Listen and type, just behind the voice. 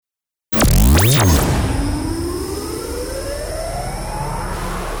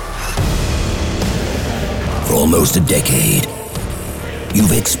almost a decade,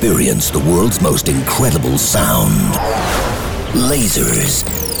 you've experienced the world's most incredible sound. Lasers,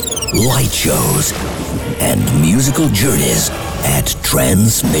 light shows, and musical journeys at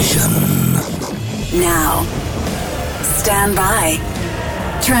Transmission. Now, stand by.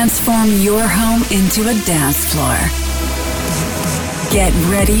 Transform your home into a dance floor. Get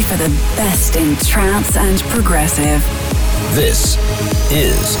ready for the best in trance and progressive. This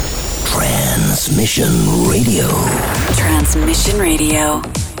is Transmission Radio. Transmission Radio.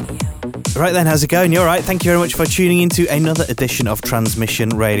 Right then, how's it going? You alright? Thank you very much for tuning into another edition of Transmission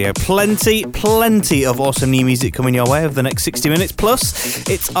Radio. Plenty of awesome new music coming your way over the next 60 minutes. Plus,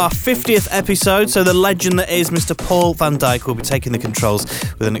 it's our 50th episode, so the legend that is Mr. Paul van Dyk will be taking the controls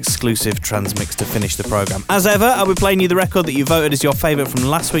with an exclusive transmix to finish the programme. As ever, I'll be playing you the record that you voted as your favourite from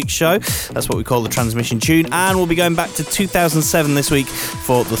last week's show. That's what we call the Transmission Tune, and we'll be going back to 2007 this week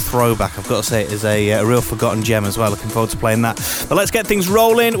for the throwback. I've got to say, it is a real forgotten gem as well. Looking forward to playing that. But let's get things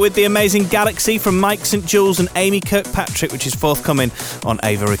rolling with the amazing Galaxy from Mike St. Jules and Amy Kirkpatrick, which is forthcoming on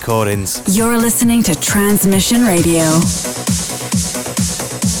Ava Recordings. You're listening to Transmission Radio.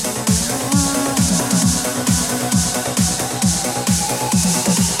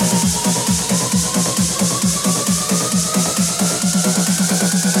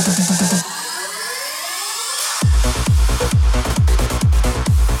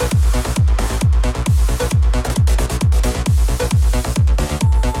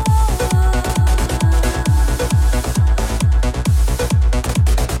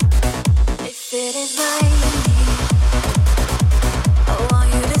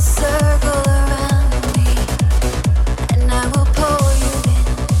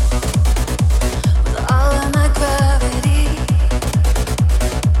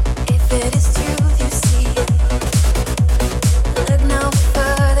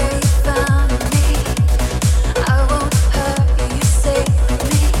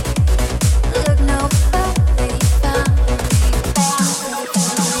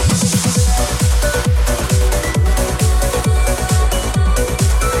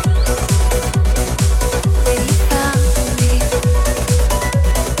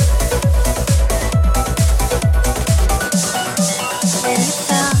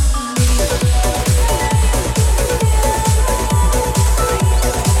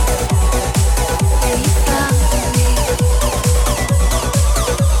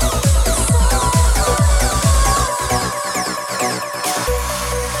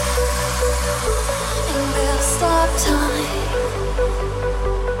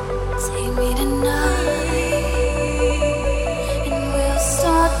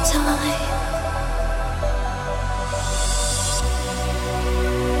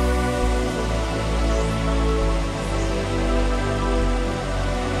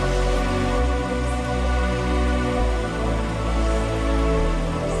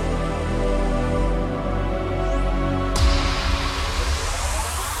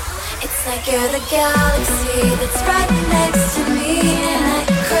 You're the galaxy that's right next to me, and I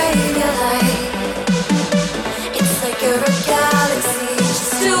crave your light. It's like you're a galaxy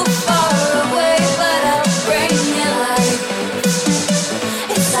just too far away, but I'll bring you light.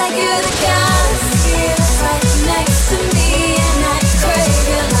 It's like you're the galaxy that's right next to me, and I crave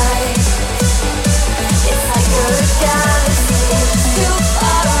your light. It's like you're a galaxy just too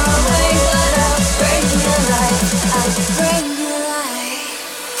far away, but I'll bring you light. I'll bring you light.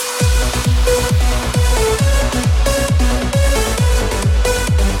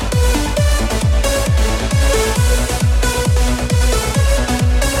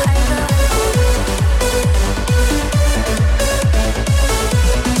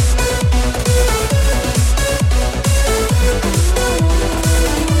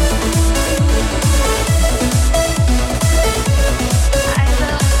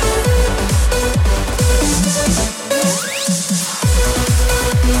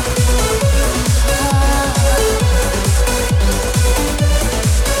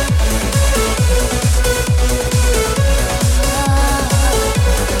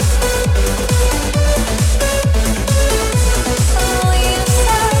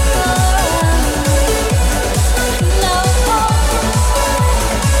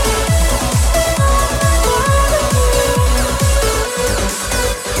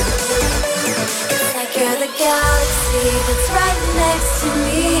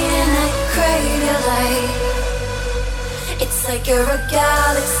 You're a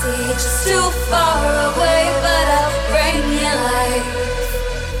galaxy just too far away, but I'll bring you light.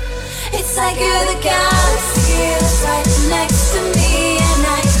 It's like you're the galaxy that's right next to me, and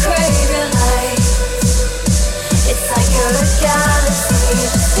I crave your light. It's like you're a galaxy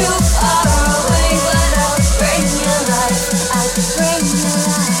just too far away, but I'll bring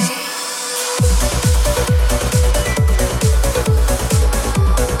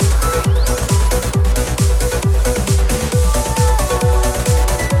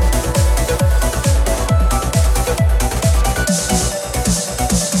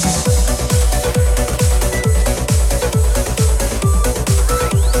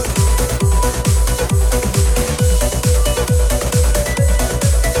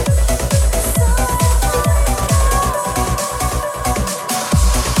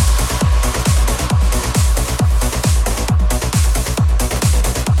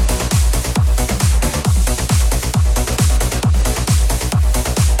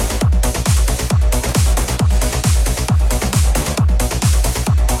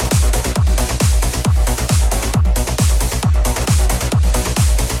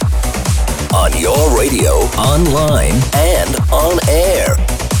on your radio, online, and on air.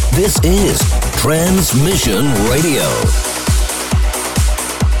 This is Transmission Radio.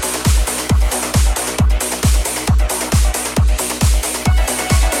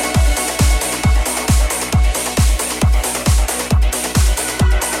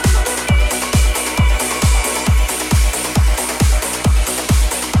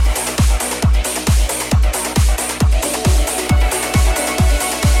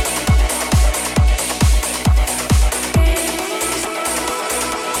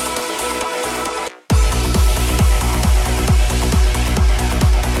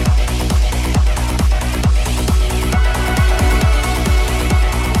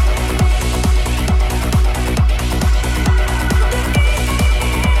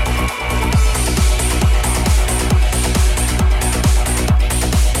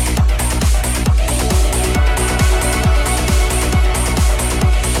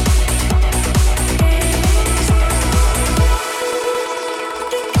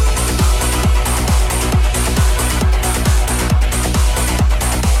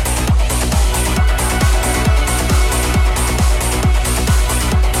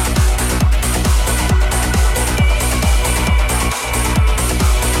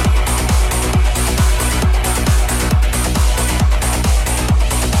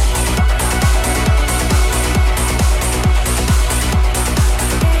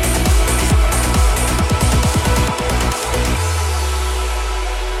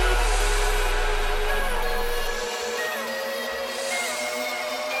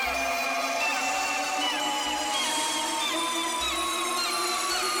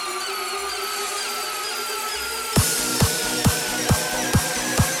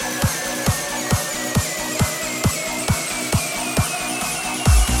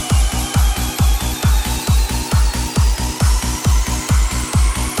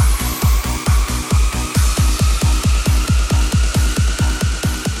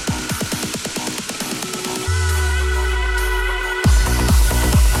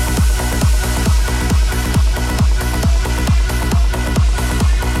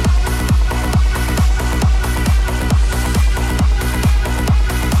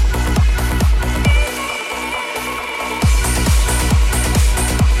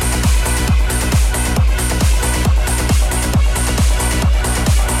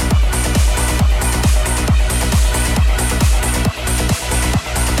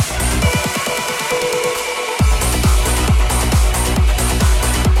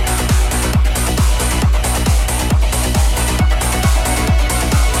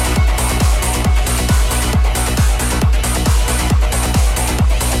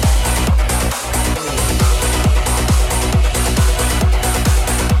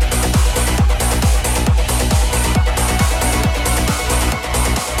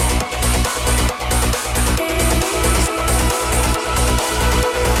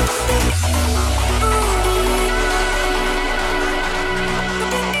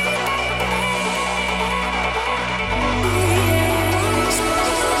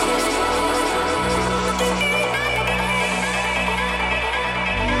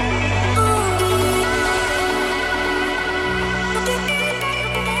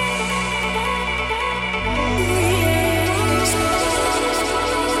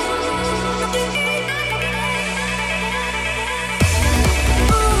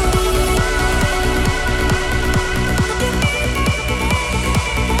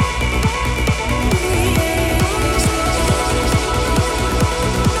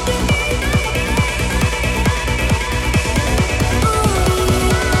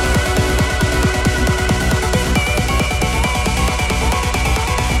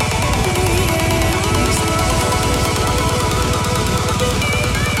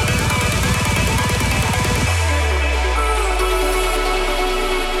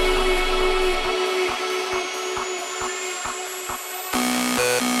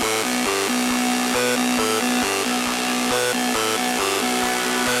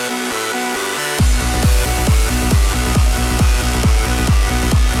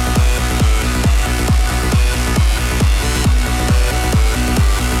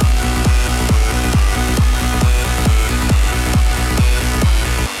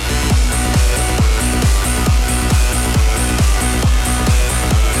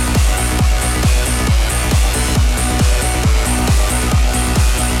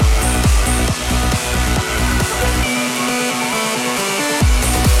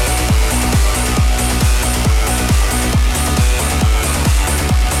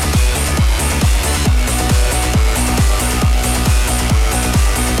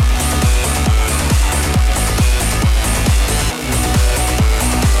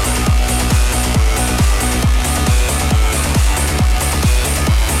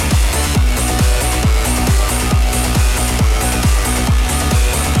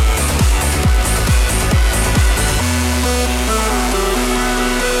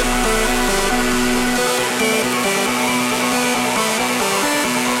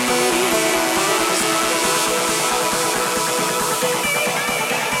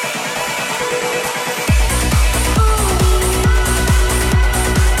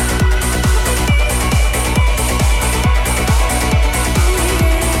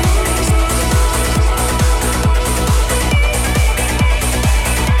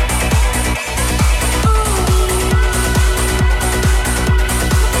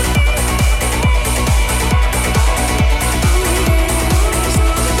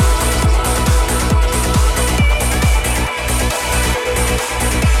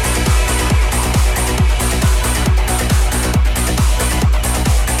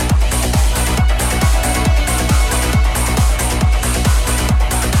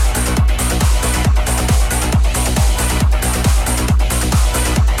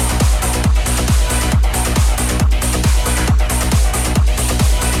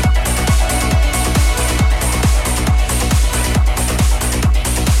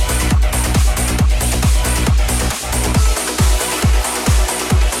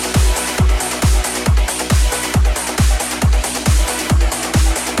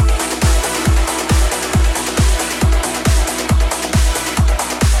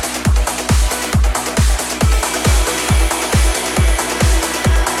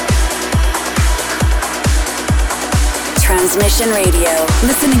 Transmission Radio.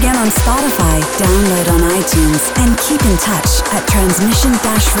 Listen again on Spotify, download on iTunes, and keep in touch at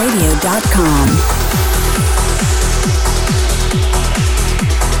transmission-radio.com.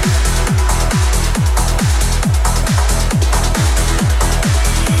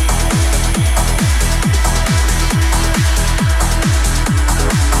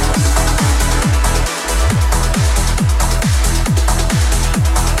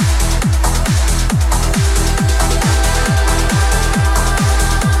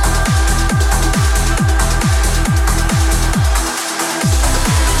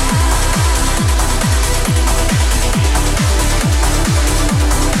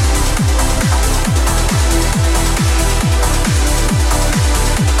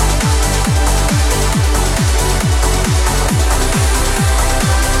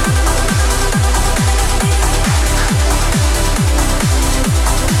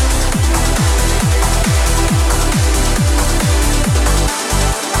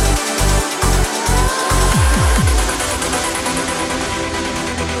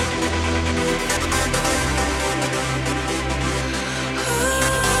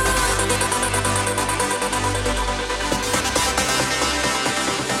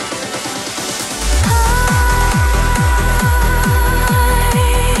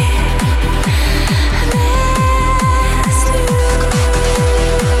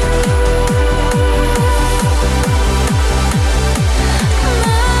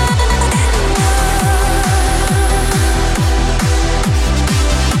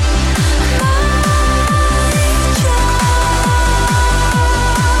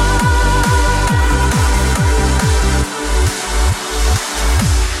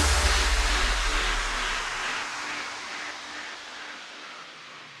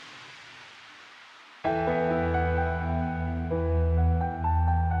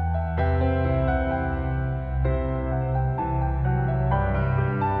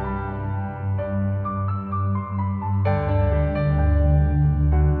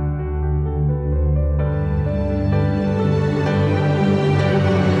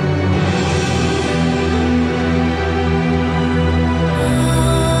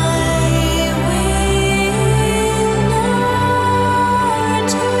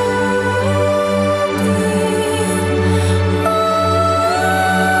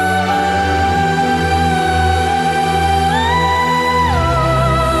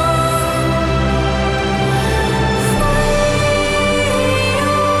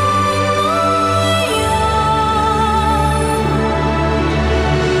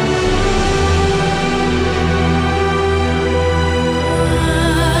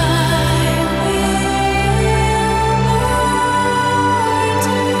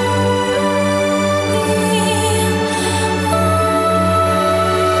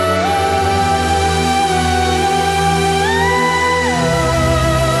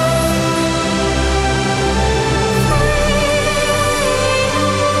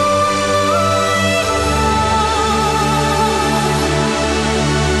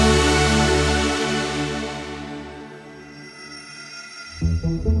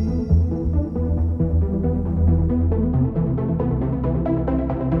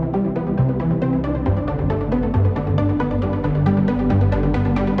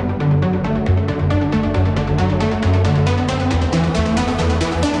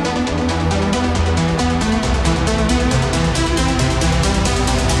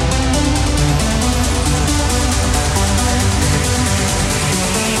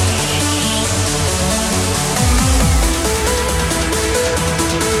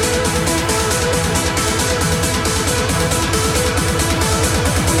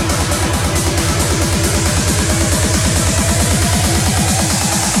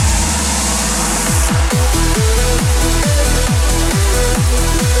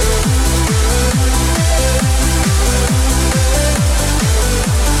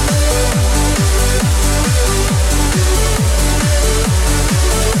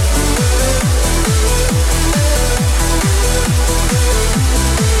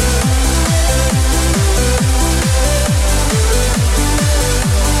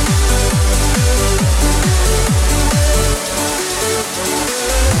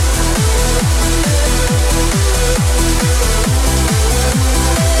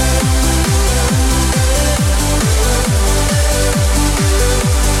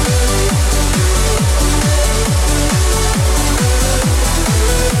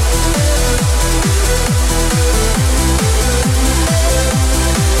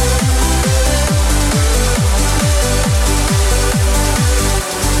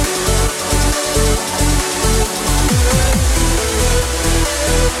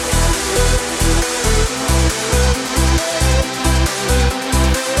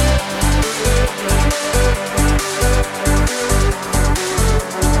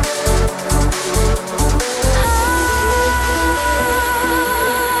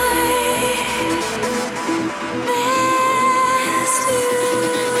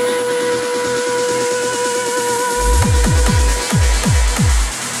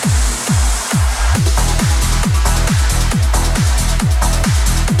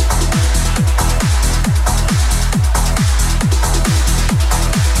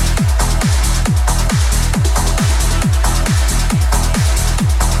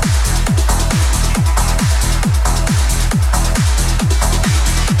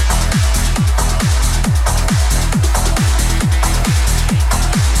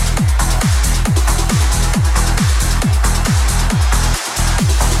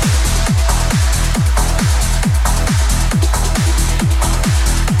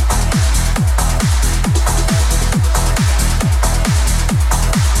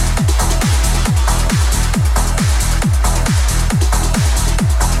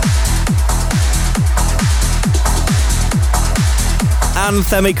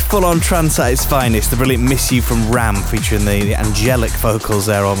 anthemic, full-on trance at its finest. The brilliant Miss You from Ram, featuring the angelic vocals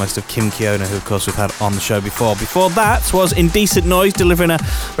there almost of Kim Kiona, who of course we've had on the show before. Before that was Indecent Noise, delivering a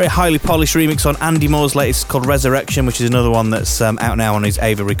very highly polished remix on Andy Moore's latest called Resurrection, which is another one that's out now on his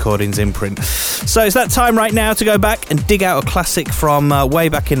Ava Recordings imprint. So it's that time right now to go back and dig out a classic from way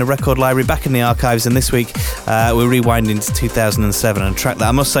back in the record library, back in the archives, and this week we're rewinding to 2007, and a track that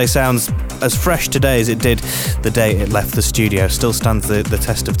I must say sounds as fresh today as it did the day it left the studio. Still stands the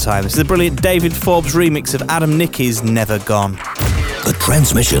test of time. This is the brilliant David Forbes remix of Adam Nicky's Never Gone. The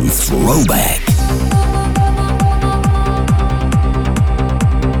Transmission Throwback.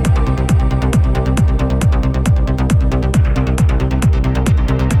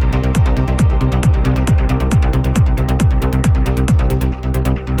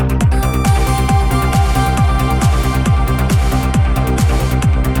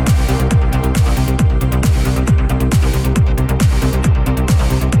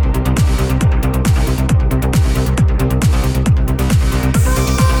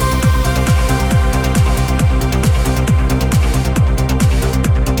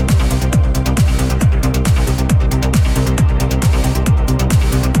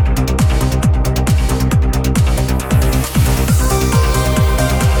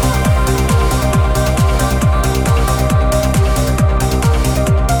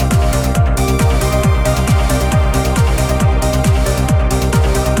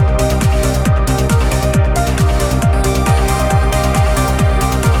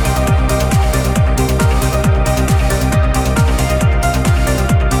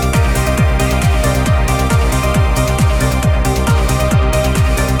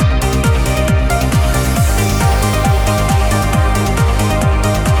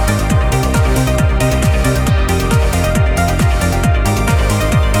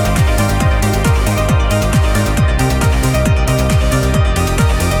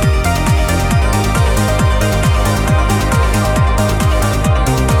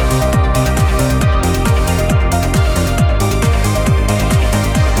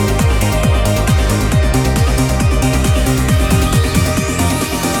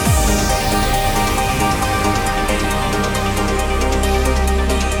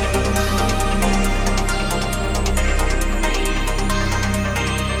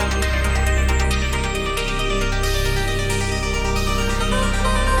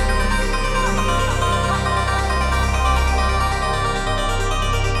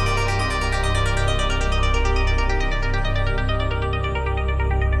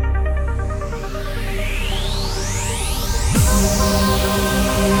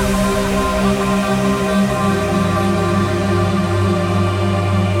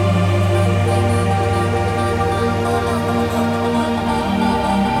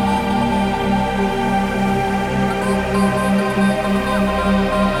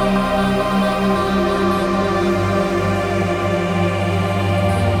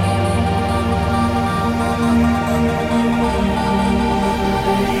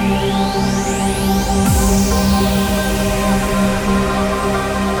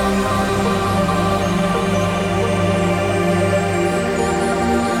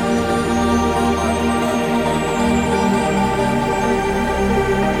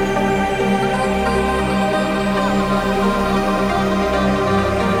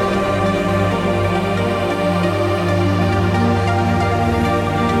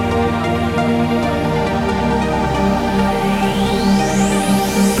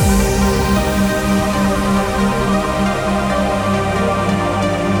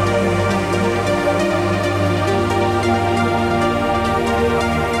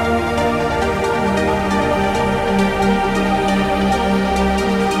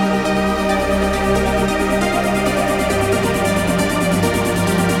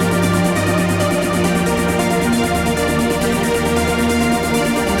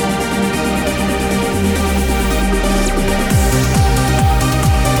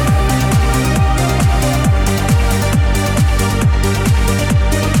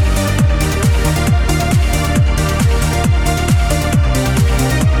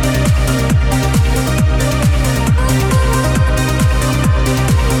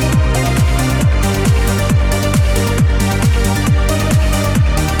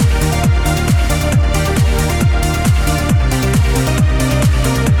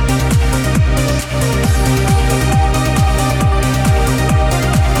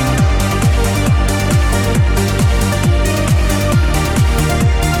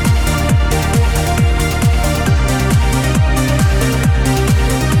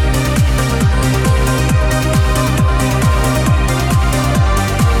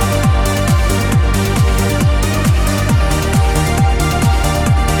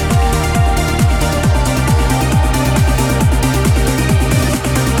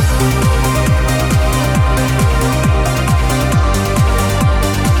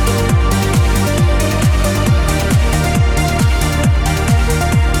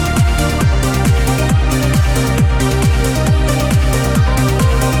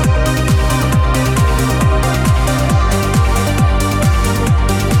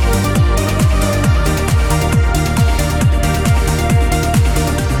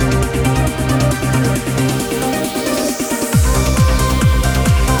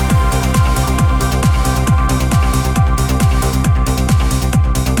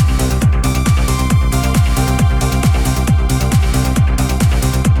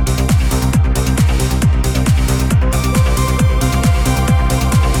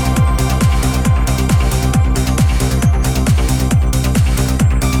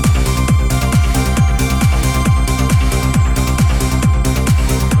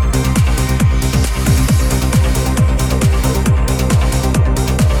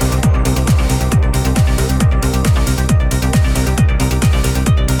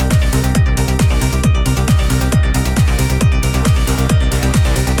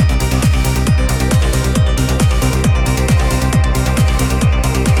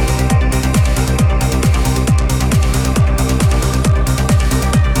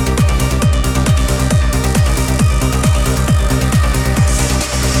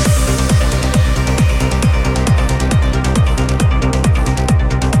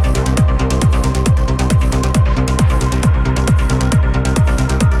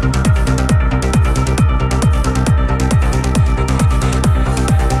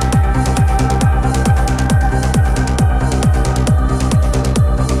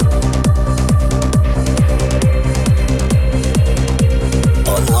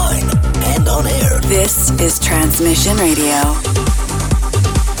 This is Transmission Radio.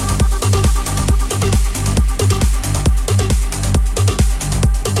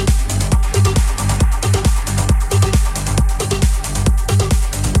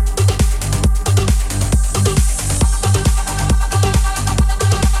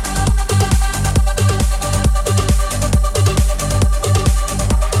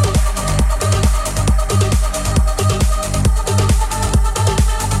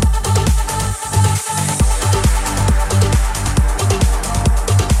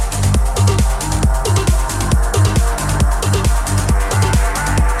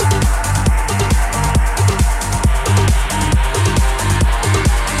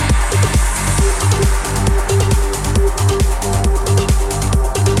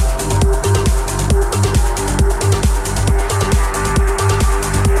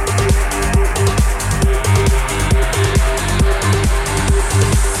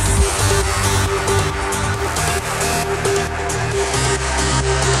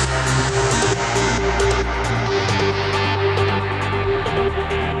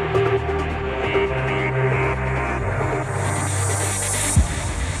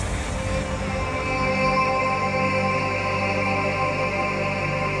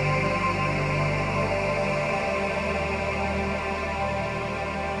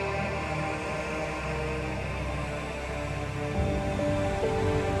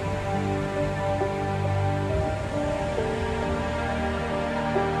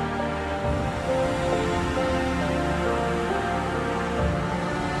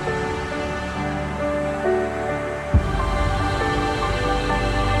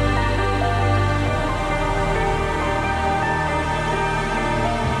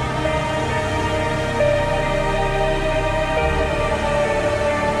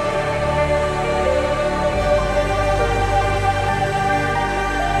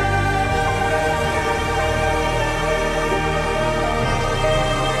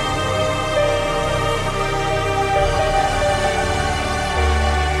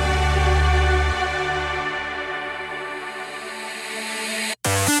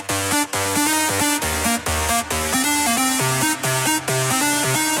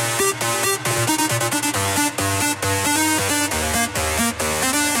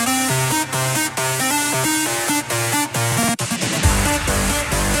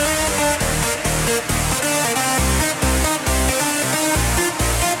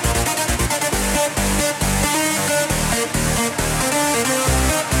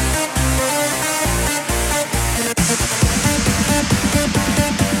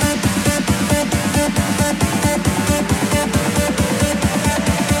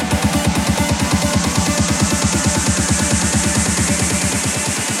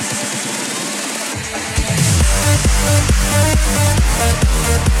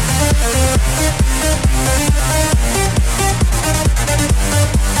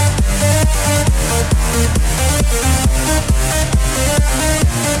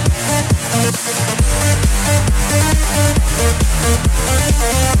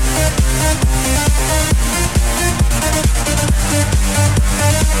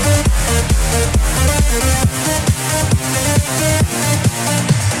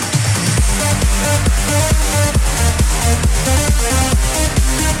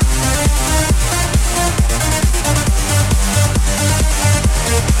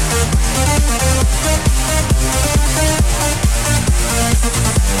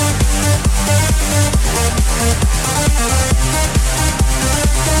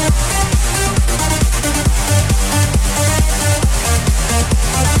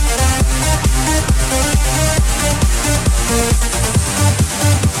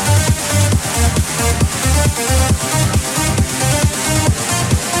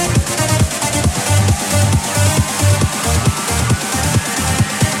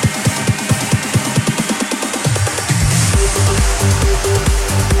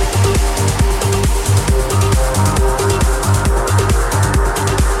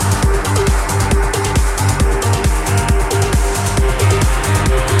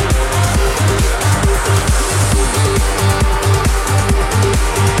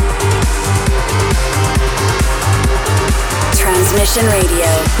 Transmission Radio.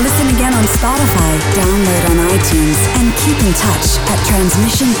 Listen again on Spotify, download on iTunes, and keep in touch at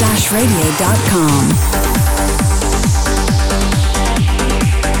transmission-radio.com.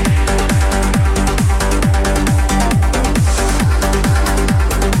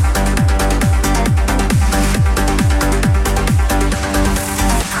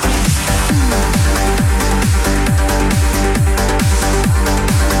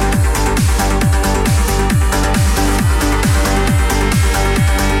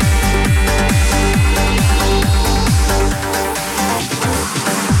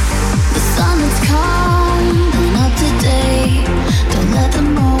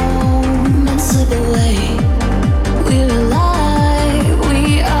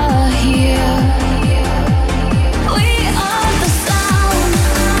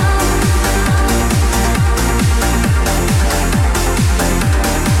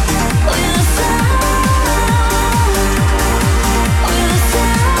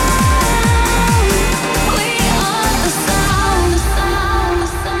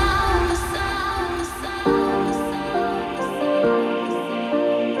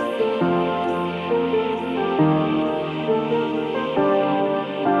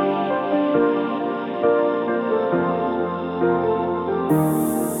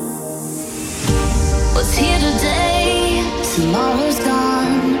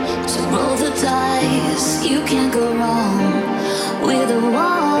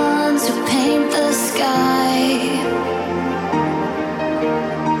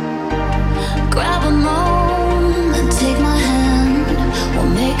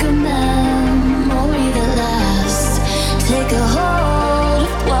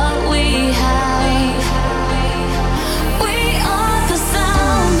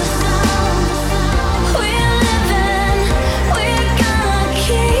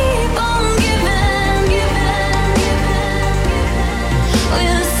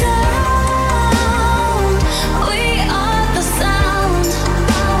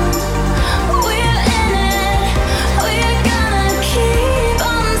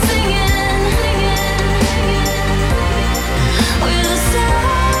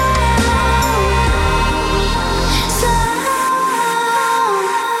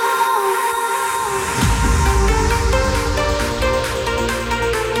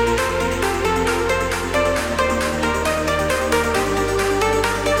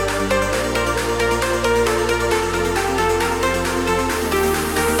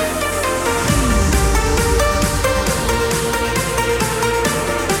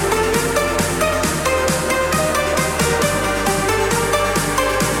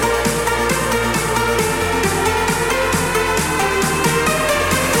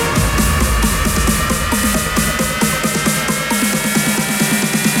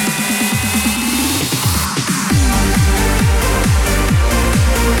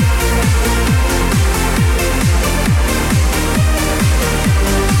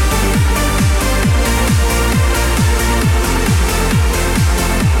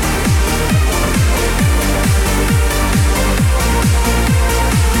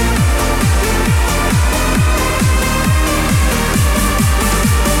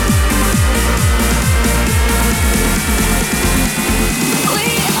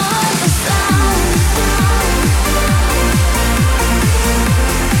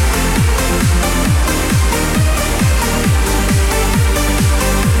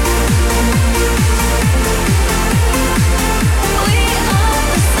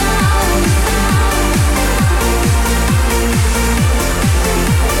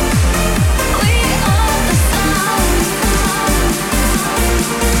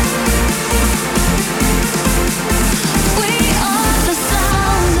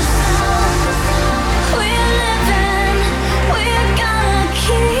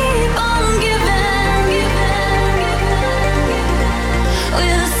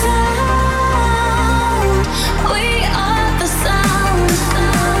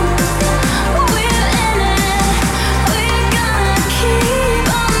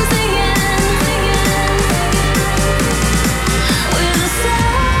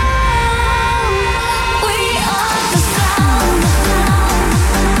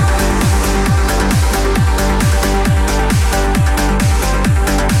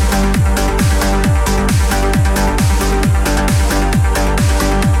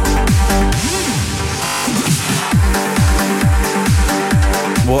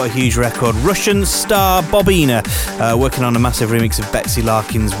 what a huge record. Russian star Bobina, working on a massive remix of Betsy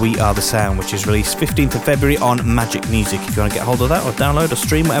Larkin's We Are The Sound, which is released 15th of February on Magic Music, if you want to get hold of that or download or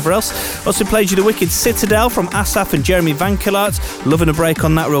stream, whatever else. Also played you the wicked Citadel from Asaf and Jeremy Van Killart. Loving a break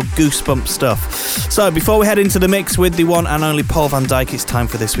on that, real goosebump stuff. So before we head into the mix with the one and only Paul van Dyk, it's time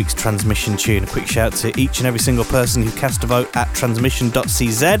for this week's Transmission tune. A quick shout to each and every single person who cast a vote at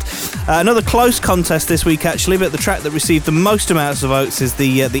transmission.cz. Another close contest this week actually, but the track that received the most amounts of votes is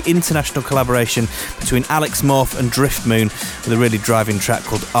the international collaboration between Alex Morph and Driftmoon with a really driving track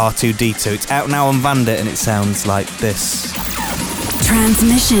called R2D2. It's out now on Vandit and it sounds like this.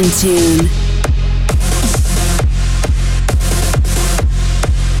 Transmission tune.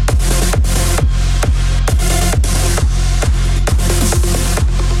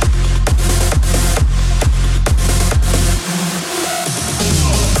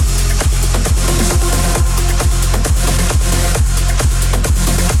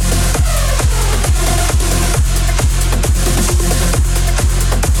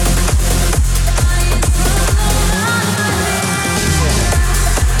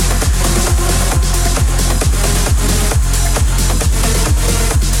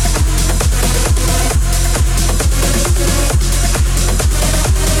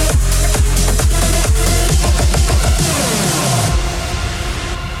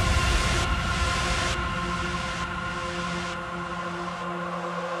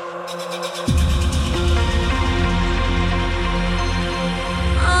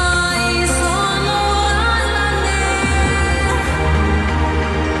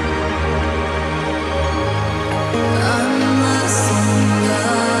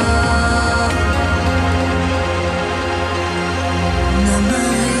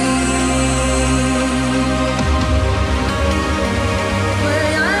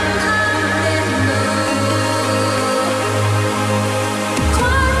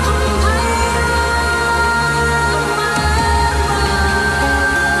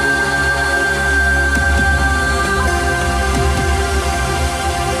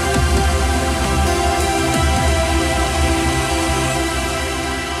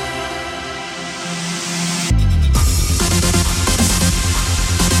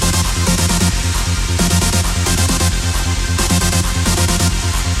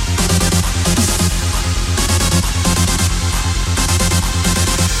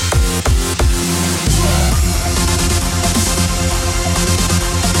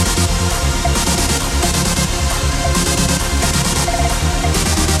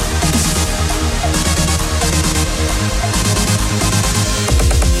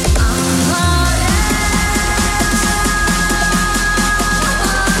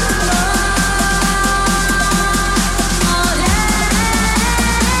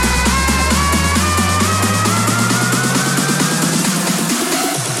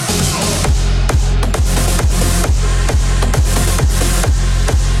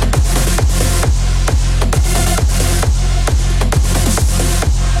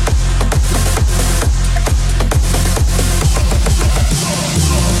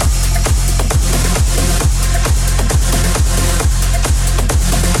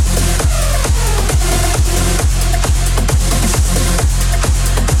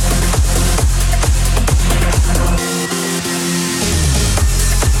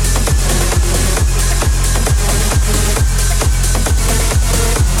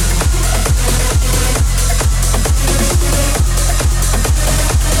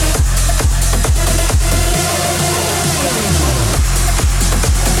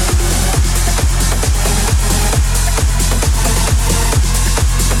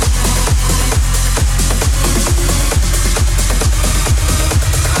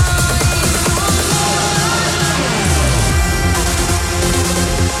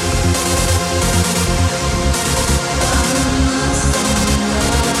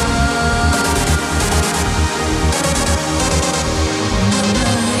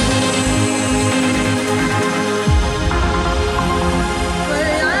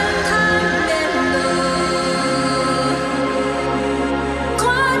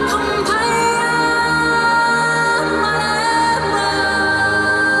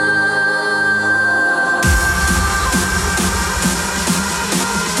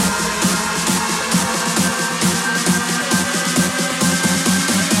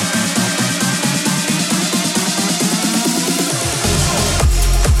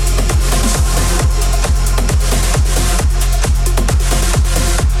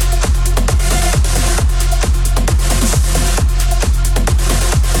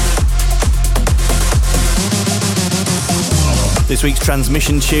 this week's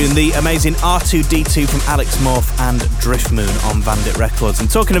transmission tune, the amazing R2D2 from Alex Morph and Driftmoon on Vandit Records. And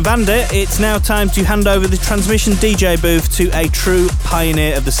talking of Vandit, it's now time to hand over the transmission DJ booth to a true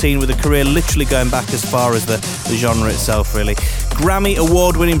pioneer of the scene with a career literally going back as far as the genre itself, really. Grammy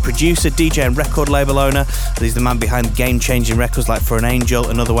award-winning producer, DJ and record label owner. He's the man behind game-changing records like For an Angel,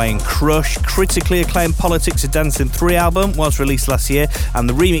 Another Way and Crush. Critically acclaimed Politics of Dancing 3 album was released last year, and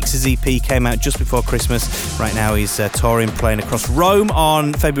the Remixes EP came out just before Christmas. Right now he's touring, playing across Rome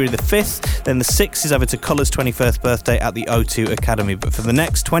on February the 5th. Then the 6th is over to Colour's 21st birthday at the O2 Academy. But for the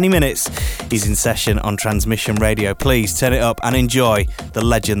next 20 minutes, he's in session on Transmission Radio. Please turn it up and enjoy the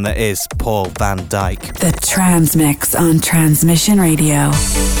legend that is Paul van Dyk. The Transmix on Transmission Radio.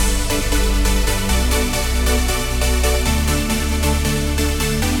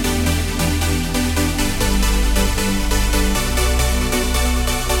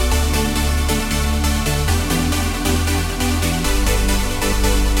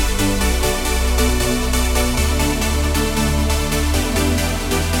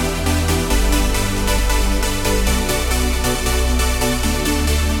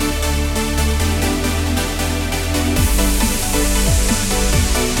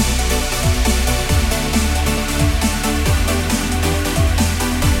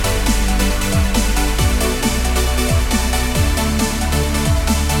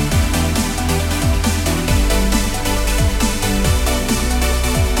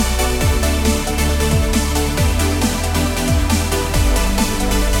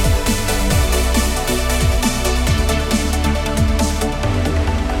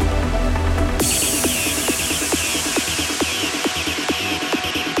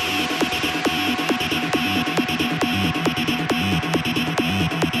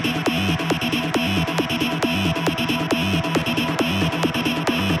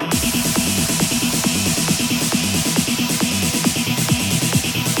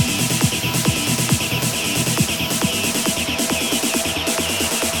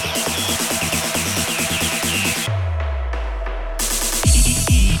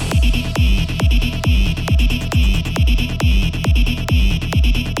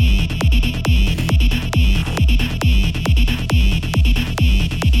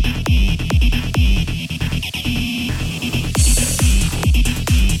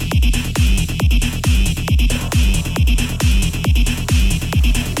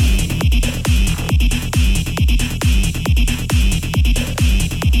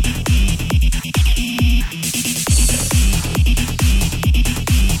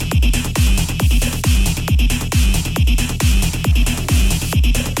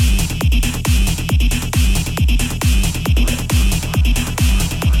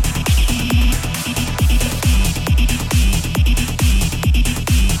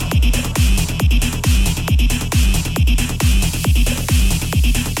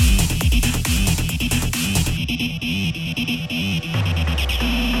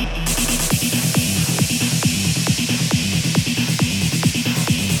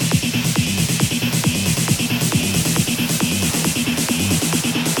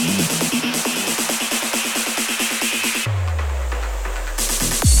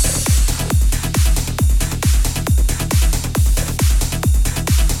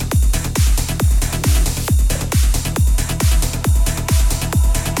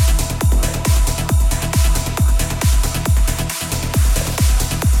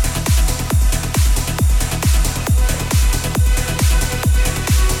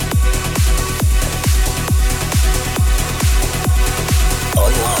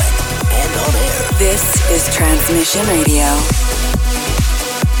 This is Transmission Radio.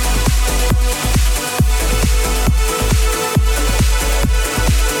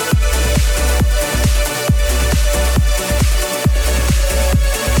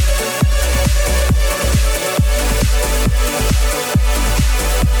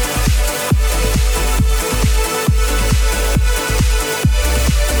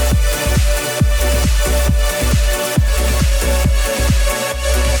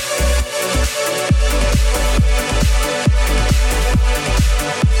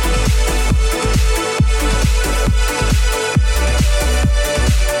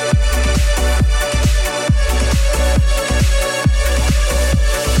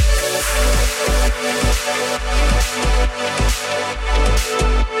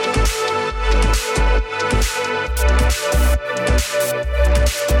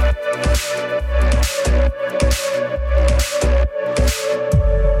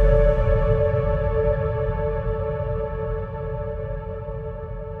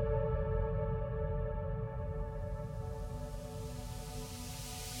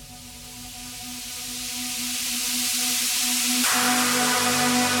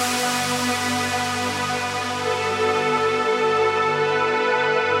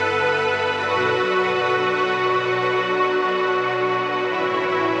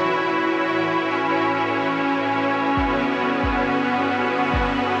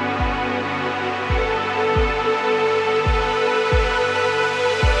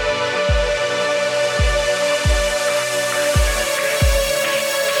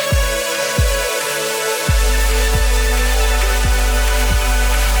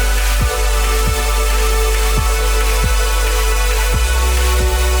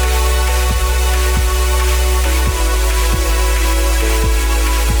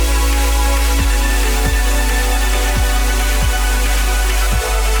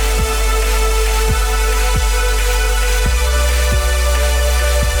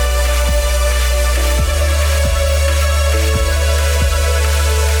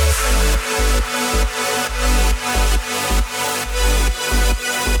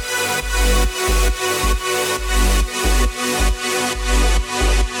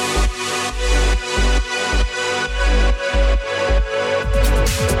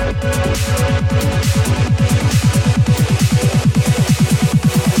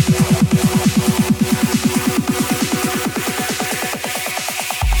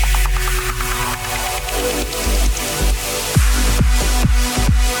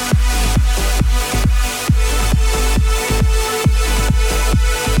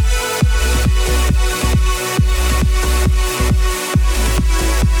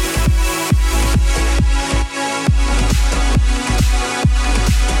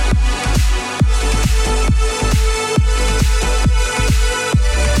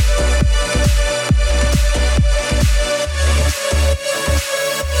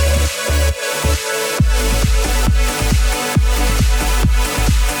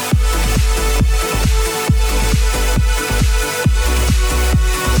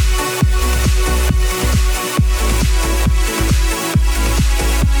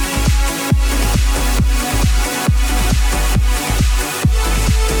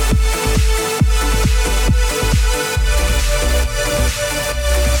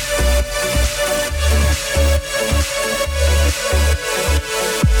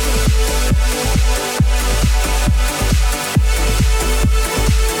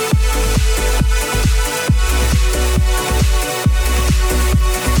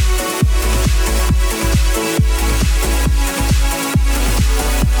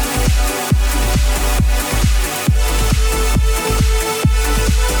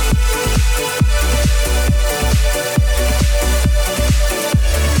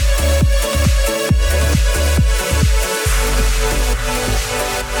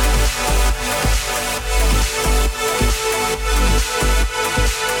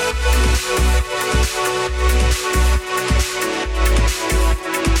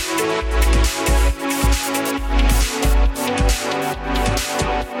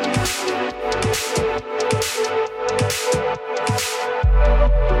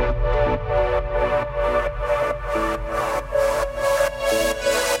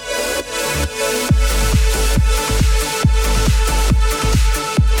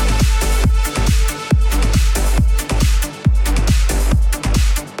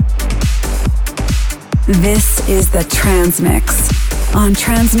 This is the Transmix on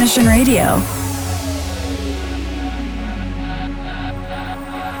Transmission Radio.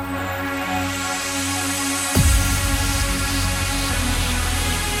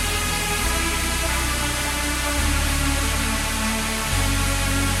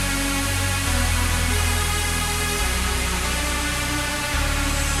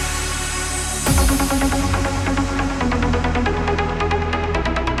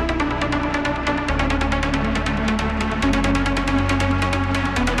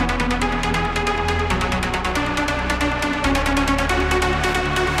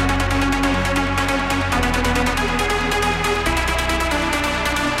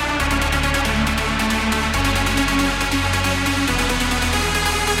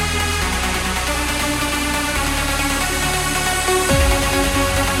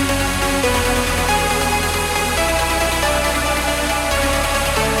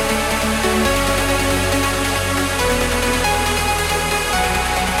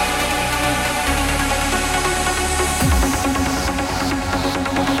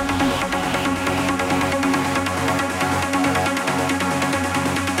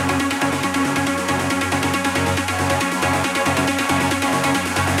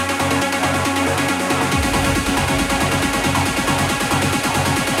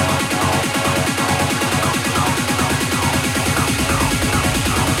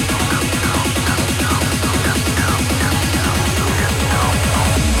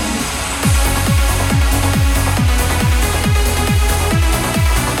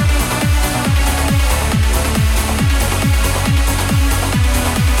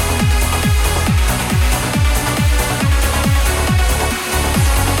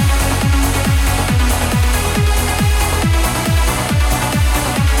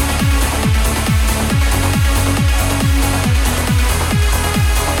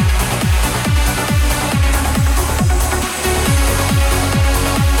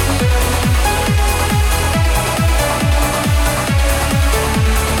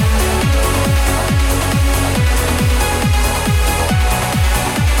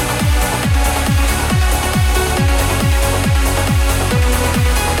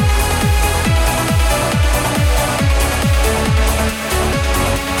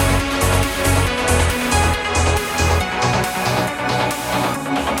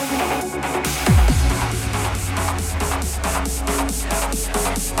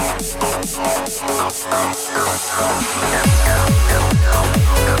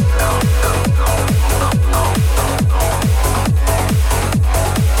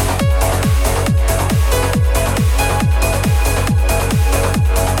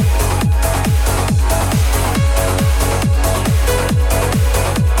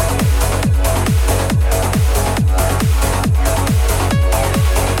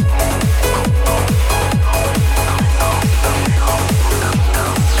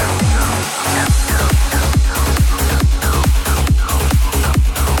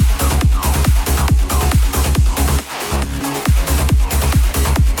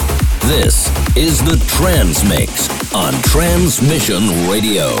 This is the Transmix on Transmission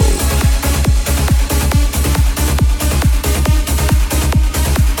Radio.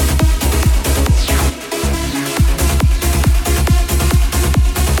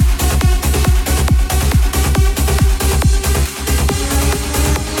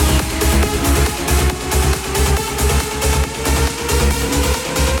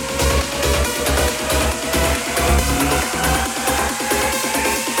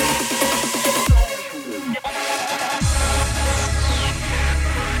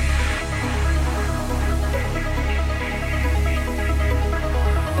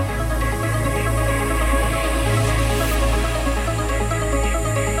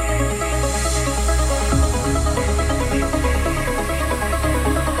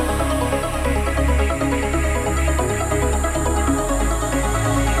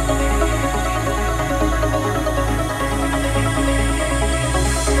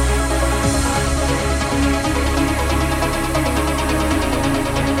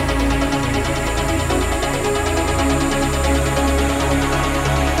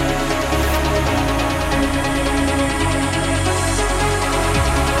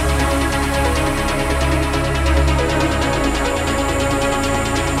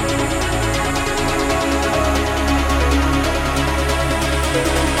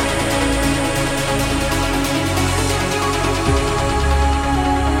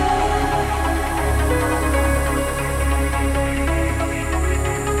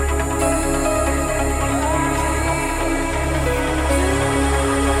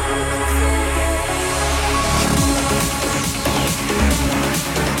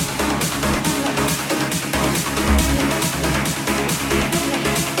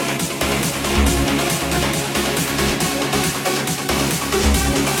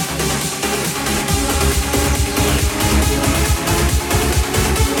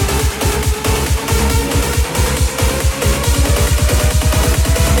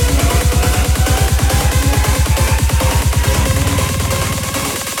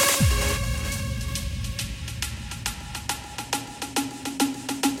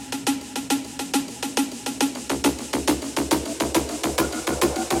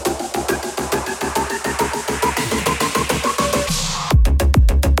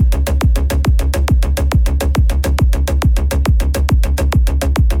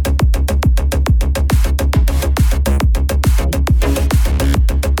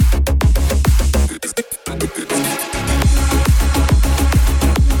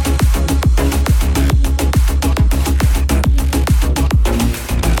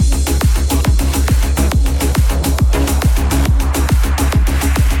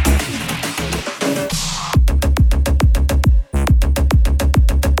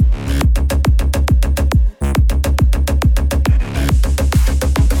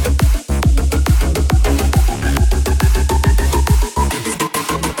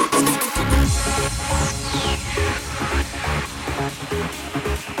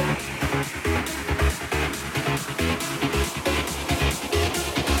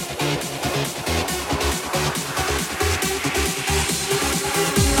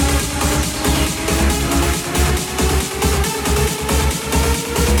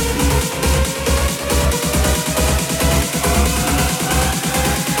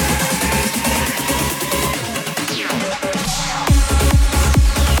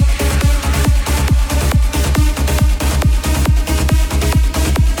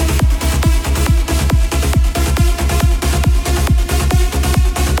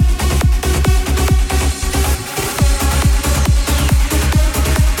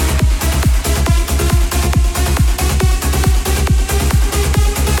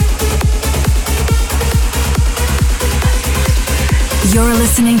 You're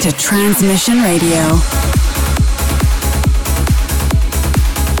listening to Transmission Radio.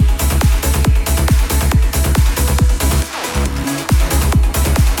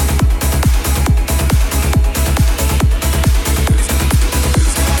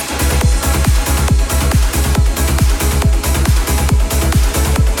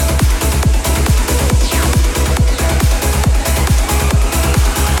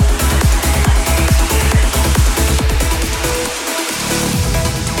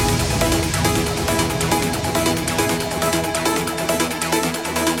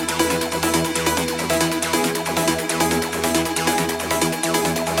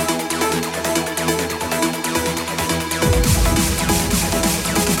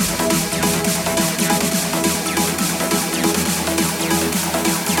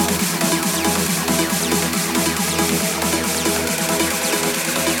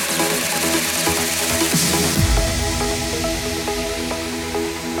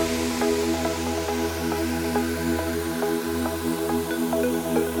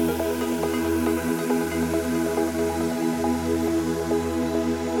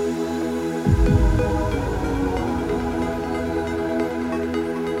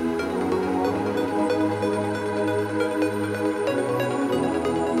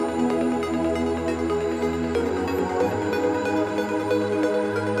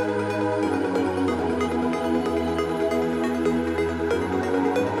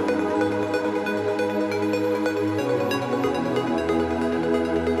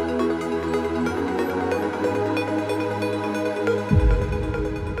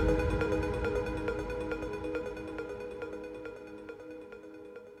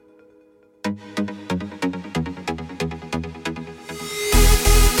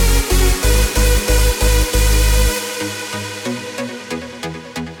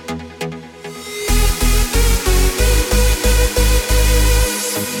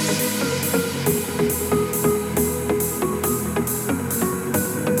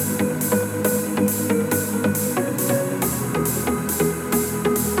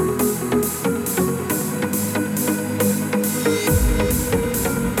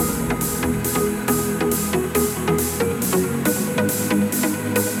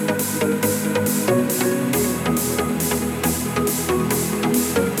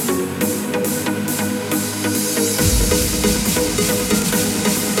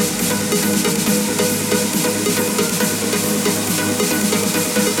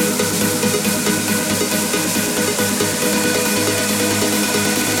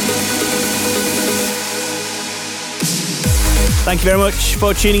 Thank you very much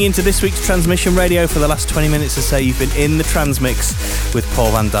for tuning into this week's Transmission Radio. For the last 20 minutes or so, you've been in the Transmix with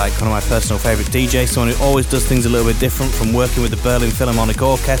Paul van Dyk, one of my personal favourite DJs, someone who always does things a little bit different, from working with the Berlin Philharmonic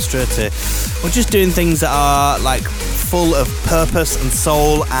Orchestra to just doing things that are like full of purpose and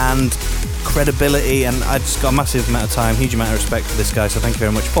soul and credibility, and I just got a massive amount of time, huge amount of respect for this guy, so thank you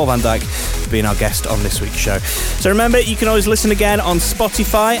very much, Paul van Dyk, for being our guest on this week's show. So remember, you can always listen again on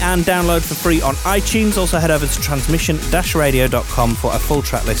Spotify and download for free on iTunes. Also head over to transmission-radio.com for a full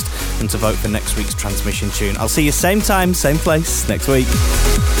track list and to vote for next week's Transmission tune. I'll see you same time, same place next week.